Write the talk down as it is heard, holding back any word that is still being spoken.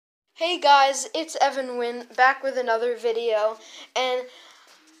Hey guys, it's Windt back with another video, and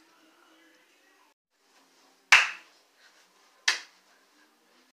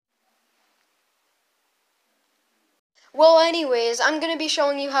anyways, I'm going to be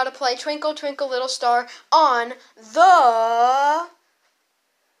showing you how to play Twinkle Twinkle Little Star on the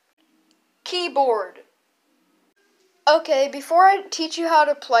keyboard. Okay, before I teach you how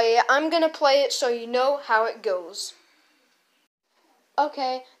to play it, I'm going to play it so you know how it goes.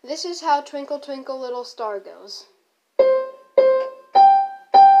 Okay, this is how Twinkle Twinkle Little Star goes.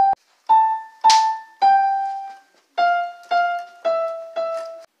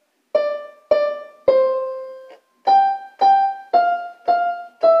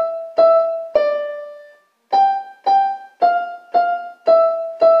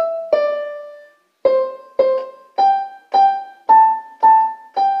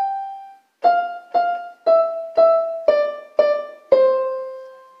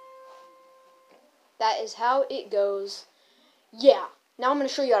 That is how it goes. Yeah, now I'm going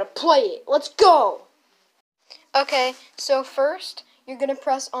to show you how to play it. Let's go! Okay, so first, you're going to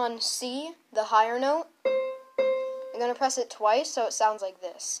press on C, the higher note. You're going to press it twice so it sounds like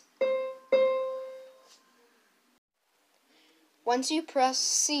this. Once you press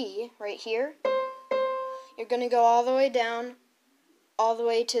C right here, you're going to go all the way down, all the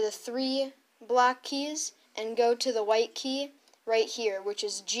way to the 3 black keys, and go to the white key right here, which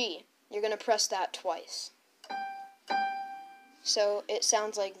is G. You're going to press that twice. So it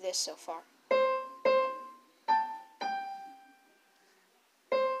sounds like this so far.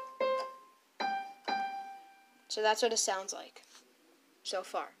 So that's what it sounds like so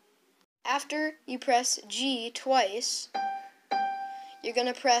far. After you press G twice, you're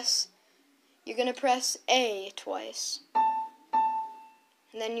going to press A twice.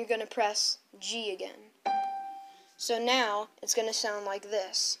 And then you're going to press G again. So now it's going to sound like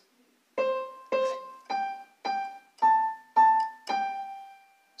this.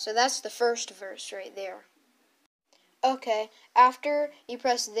 So that's the first verse right there. Okay, after you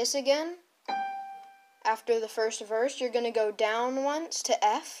press this again, after the first verse, you're going to go down once to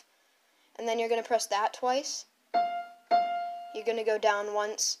F, and then you're going to press that twice. You're going to go down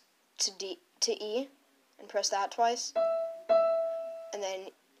once to E, and press that twice, and then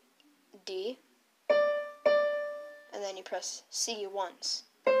D, and then you press C once.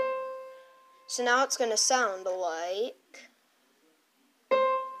 So now it's going to sound like...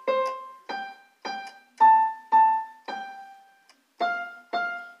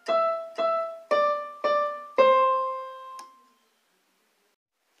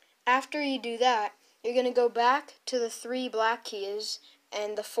 After you do that, you're going to go back to the 3 black keys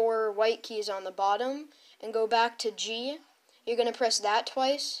and the 4 white keys on the bottom and go back to G. You're going to press that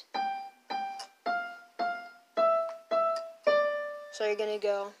twice. So you're going to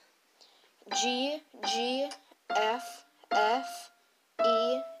go G, G, F, F,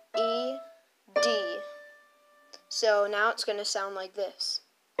 E, E, D. So now it's going to sound like this.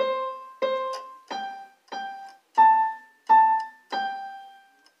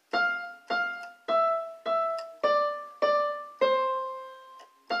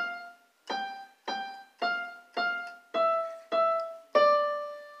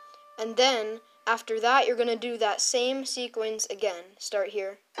 And then, after that, you're going to do that same sequence again. Start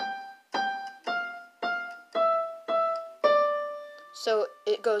here. So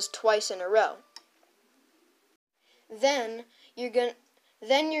it goes twice in a row. Then you're going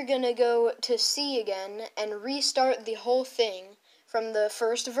to go to C again and restart the whole thing from the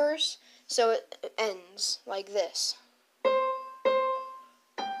first verse so it ends like this.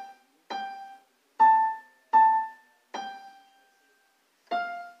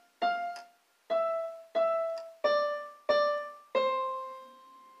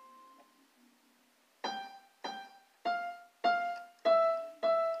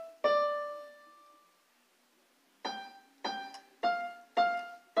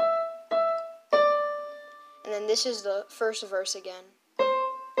 And then this is the first verse again.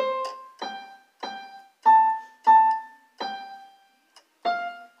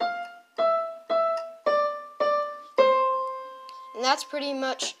 And that's pretty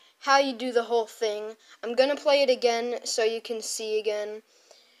much how you do the whole thing. I'm going to play it again so you can see again.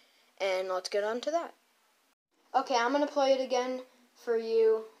 And let's get on to that. Okay, I'm going to play it again for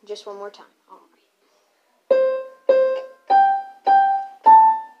you just one more time. All right.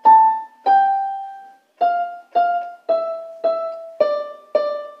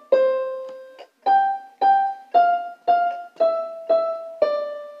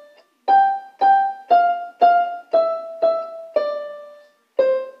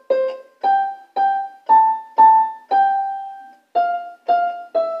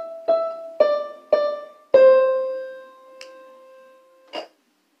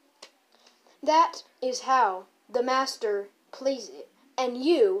 That is how the master plays it, and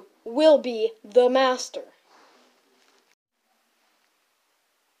you will be the master.